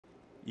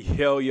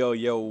Yo, yo,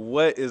 yo,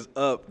 what is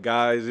up,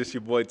 guys? It's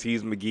your boy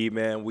Tease McGee,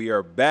 man. We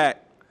are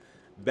back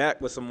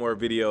with some more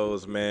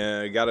videos,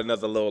 man. Got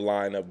another little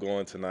lineup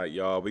going tonight,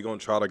 y'all. We're gonna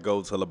try to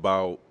go till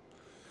about,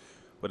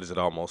 what is it,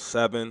 almost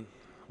 7.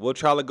 We'll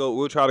try to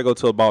go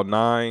till about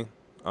 9.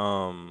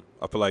 I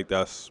feel like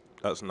that's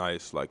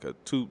nice, like a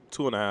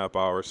 2.5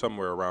 hours,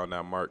 somewhere around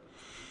that mark.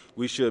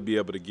 We should be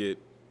able to get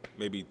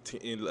maybe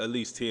at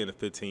least 10 to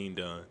 15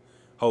 done,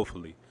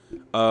 hopefully.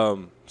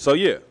 So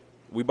yeah.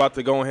 We about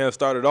to go ahead and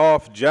start it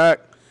off.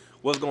 Jack,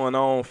 what's going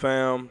on,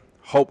 fam?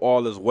 Hope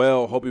all is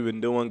well. Hope you've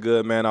been doing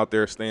good, man, out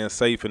there staying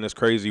safe in this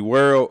crazy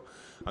world.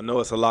 I know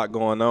it's a lot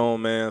going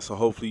on, man, so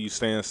hopefully you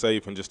staying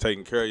safe and just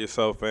taking care of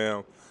yourself,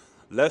 fam.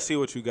 Let's see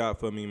what you got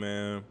for me,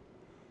 man.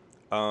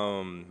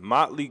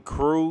 Motley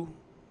Crue,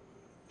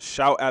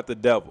 Shout at the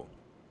Devil.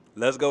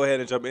 Let's go ahead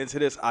and jump into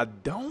this. I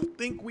don't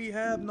think we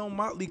have no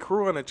Motley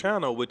Crue on the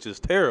channel, which is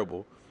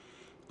terrible.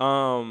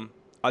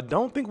 I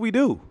don't think we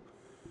do.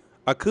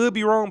 I could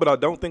be wrong, but I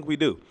don't think we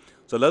do.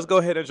 So let's go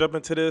ahead and jump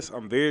into this.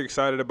 I'm very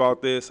excited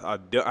about this. I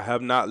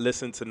have not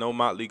listened to no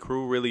Motley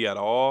Crue really at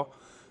all.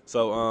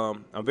 So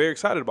I'm very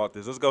excited about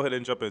this. Let's go ahead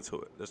and jump into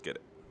it. Let's get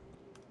it.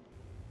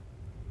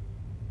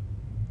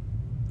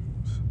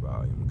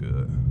 Volume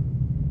good.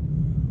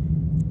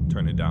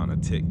 Turn it down a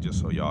tick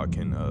just so y'all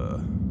can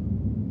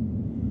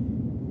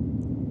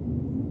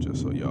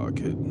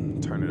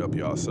turn it up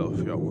yourself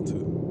if y'all want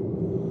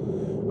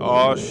to.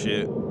 Oh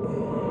shit.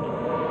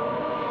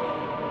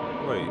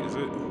 Wait, is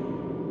it?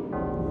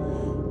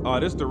 Oh,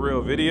 this the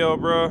real video,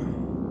 bro?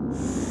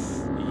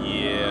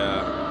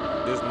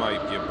 Yeah, this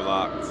might get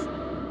blocked.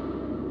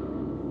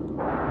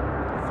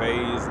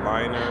 Phase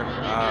liner.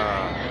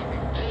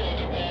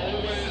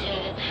 Always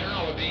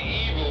overpower the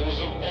evils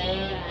of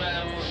all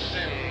man's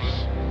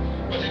sins.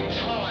 But in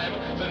time,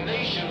 the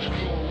nations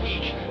grew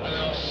weak and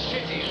our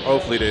cities.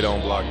 Hopefully they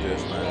don't block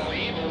this,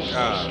 man.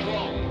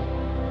 Strong.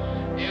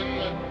 In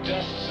the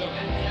dusts of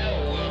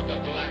hell lurk the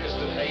blackest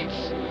of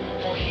hates.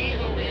 For he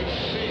whom you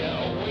fear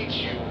awaits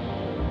you.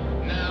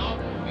 Now,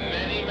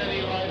 many,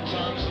 many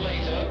lifetimes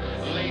later,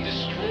 lay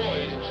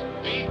destroyed,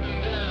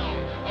 beaten down,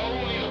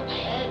 only the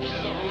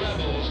corpses of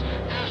rebels,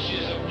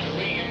 ashes of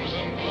dreams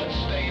and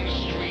blood-stained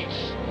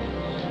streets.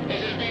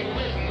 It has been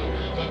written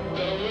that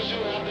those who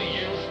have the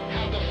youth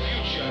have the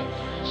future.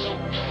 So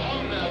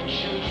come now,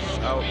 children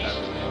of the beast,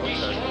 be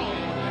strong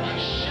and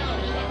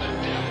shout at the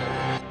devil.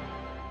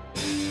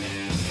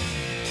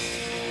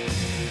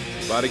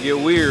 About to get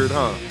weird,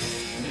 huh?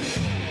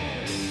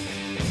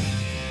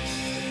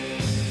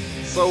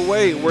 So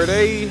wait, were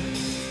they?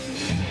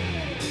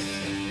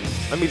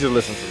 Let me just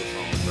listen to the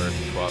song first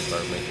before I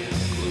start making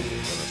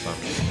conclusions and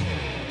assumptions.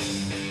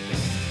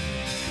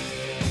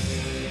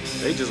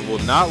 They just will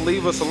not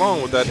leave us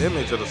alone with that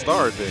image of the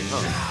star thing,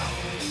 huh?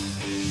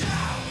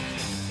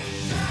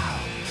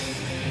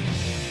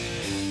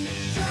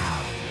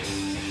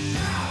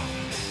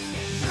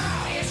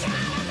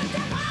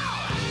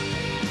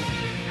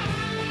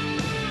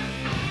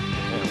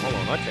 Man, hold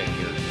on, I can't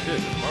hear shit.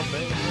 Is my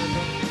thing?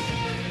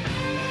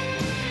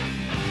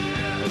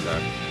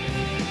 Okay.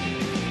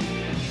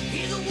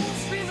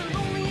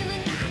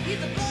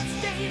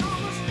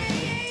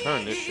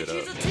 Turn this shit up.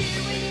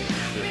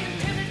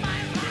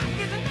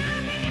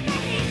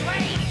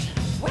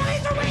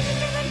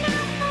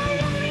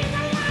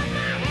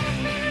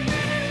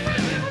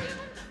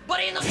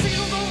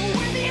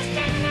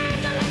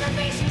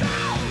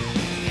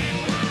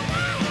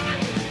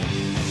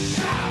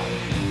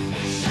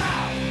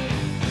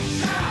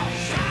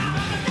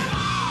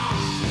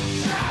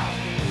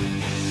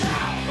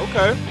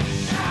 Okay.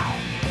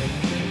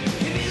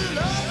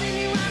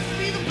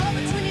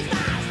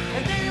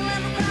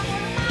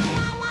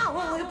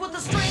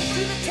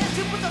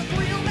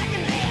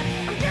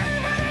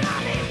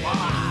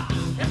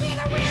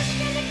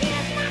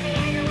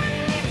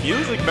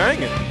 Music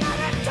banging.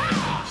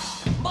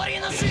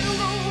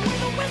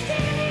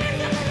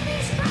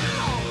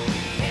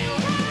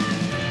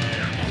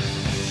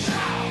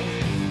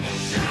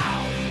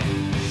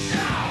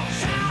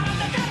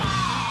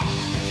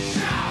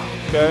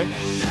 Okay.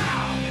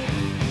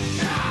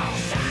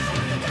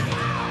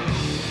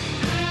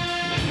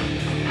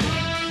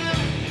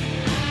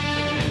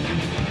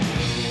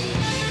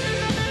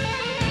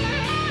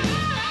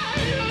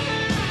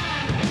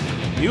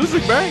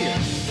 Music banging.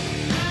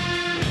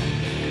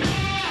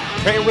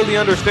 Can't really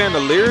understand the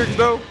lyrics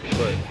though,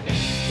 but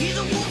he's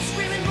a wolf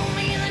screaming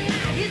lonely in the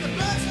night. He's a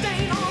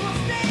blood-stained on the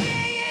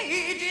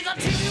stage. He's a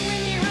tear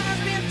when your eyes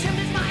been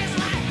tempted by his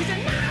life. He's a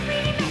not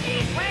really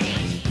making his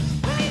rage.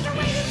 Well, he's a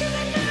waiting to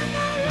the night,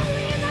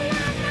 lonely in the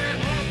light,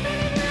 not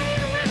happening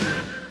right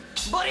around.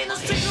 But in the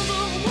streets of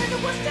the winter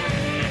was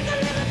standing, the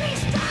living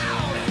beast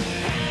down.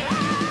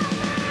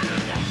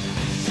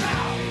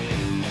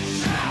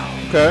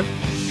 okay.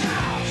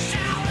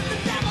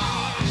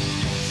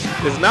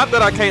 It's not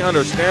that I can't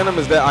understand them,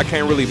 it's that I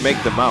can't really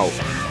make them out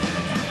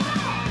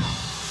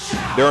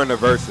during the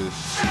verses.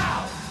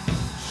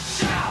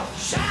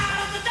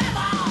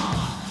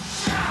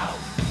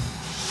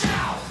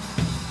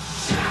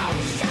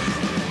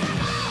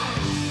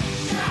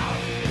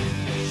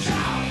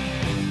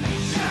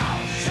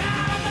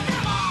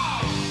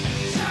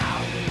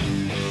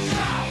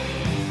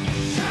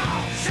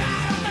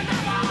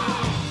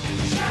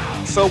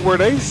 So were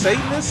they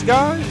Satanists,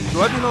 guys?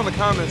 Let me know in the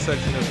comment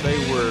section if they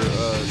were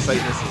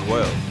Satanists as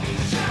well.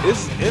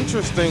 It's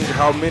interesting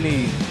how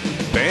many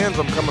bands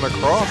I'm coming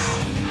across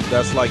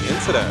that's like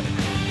into that.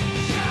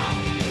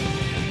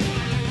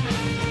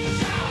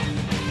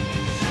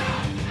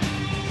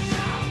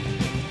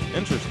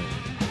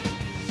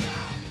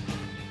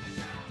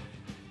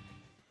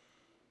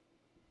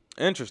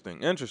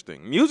 Interesting.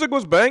 Interesting. Music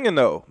was banging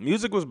though.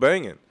 Music was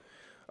banging.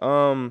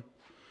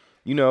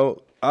 You know,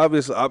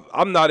 obviously,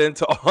 I'm not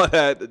into all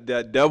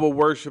that devil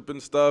worship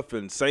and stuff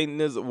and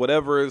Satanism,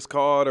 whatever it's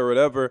called or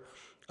whatever.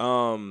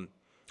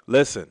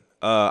 Listen,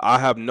 I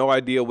have no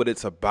idea what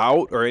it's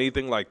about or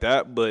anything like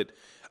that, but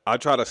I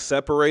try to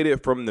separate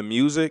it from the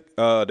music.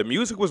 The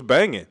music was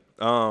banging,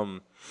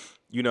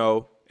 you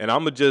know, and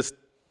I'm gonna just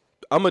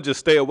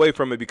stay away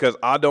from it because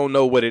I don't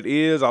know what it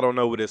is. I don't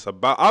know what it's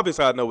about.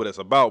 Obviously, I know what it's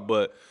about,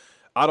 but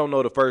I don't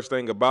know the first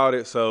thing about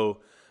it.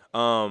 So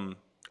I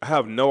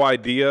have no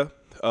idea,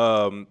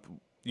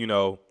 you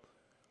know,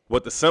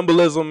 what the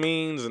symbolism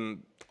means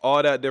and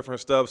all that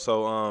different stuff.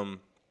 So,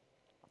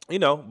 you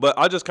know, but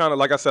I just kind of,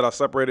 like I said, I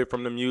separate it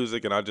from the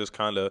music and I just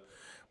kind of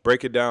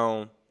break it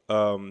down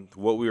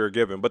what we were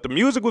given. But the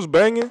music was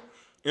banging.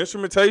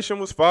 Instrumentation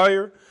was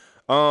fire.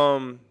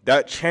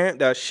 That chant,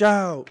 that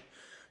shout.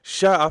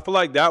 I feel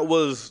like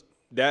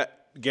that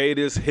gave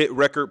this hit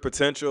record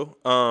potential.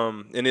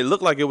 And it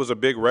looked like it was a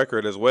big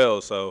record as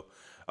well. So,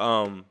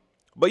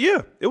 but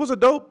yeah, it was a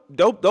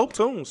dope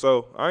tune.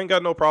 So I ain't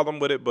got no problem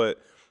with it. But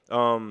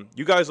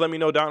you guys let me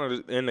know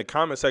down in the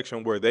comment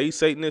section were they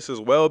Satanists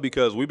as well,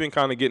 because we've been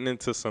kind of getting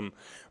into some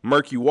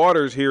murky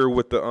waters here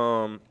with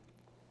the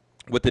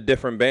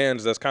different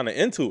bands that's kind of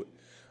into it.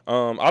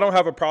 I don't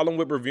have a problem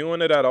with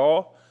reviewing it at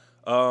all.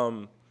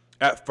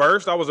 At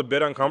first, I was a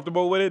bit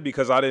uncomfortable with it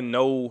because I didn't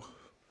know,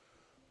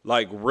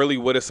 like, really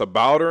what it's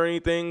about or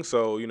anything.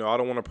 So, you know, I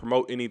don't want to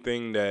promote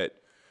anything that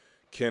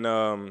can,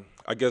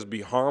 I guess,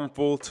 be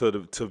harmful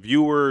to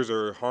viewers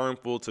or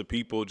harmful to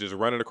people just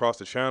running across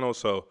the channel.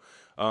 So,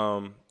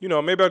 you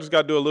know, maybe I just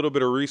got to do a little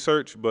bit of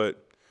research,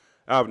 but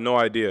I have no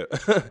idea.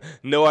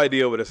 No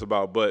idea what it's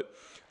about. But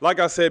like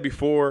I said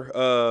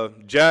before,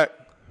 Jack,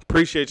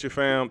 appreciate you,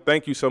 fam.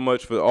 Thank you so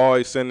much for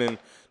always sending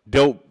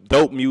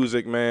dope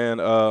music, man.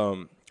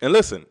 And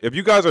listen, if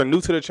you guys are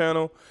new to the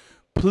channel,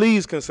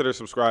 please consider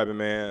subscribing,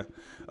 man.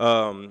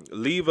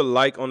 Leave a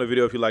like on the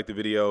video if you like the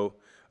video.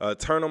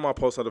 Turn on my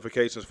post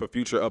notifications for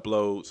future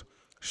uploads.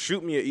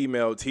 Shoot me an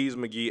email,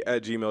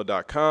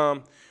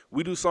 teasmcgee@gmail.com.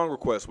 We do song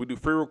requests. We do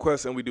free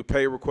requests, and we do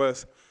pay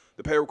requests.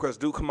 The pay requests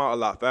do come out a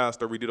lot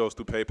faster. We do those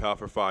through PayPal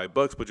for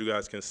 $5, but you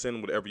guys can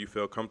send whatever you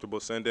feel comfortable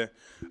sending.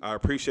 I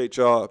appreciate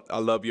y'all. I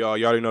love y'all.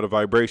 Y'all already know the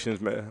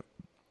vibrations, man.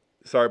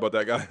 Sorry about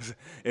that, guys.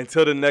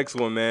 Until the next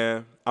one,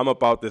 man. I'm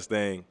about this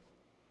thing.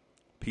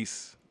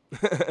 Peace.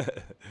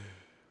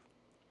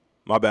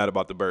 My bad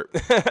about the burp.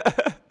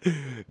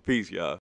 Peace, y'all.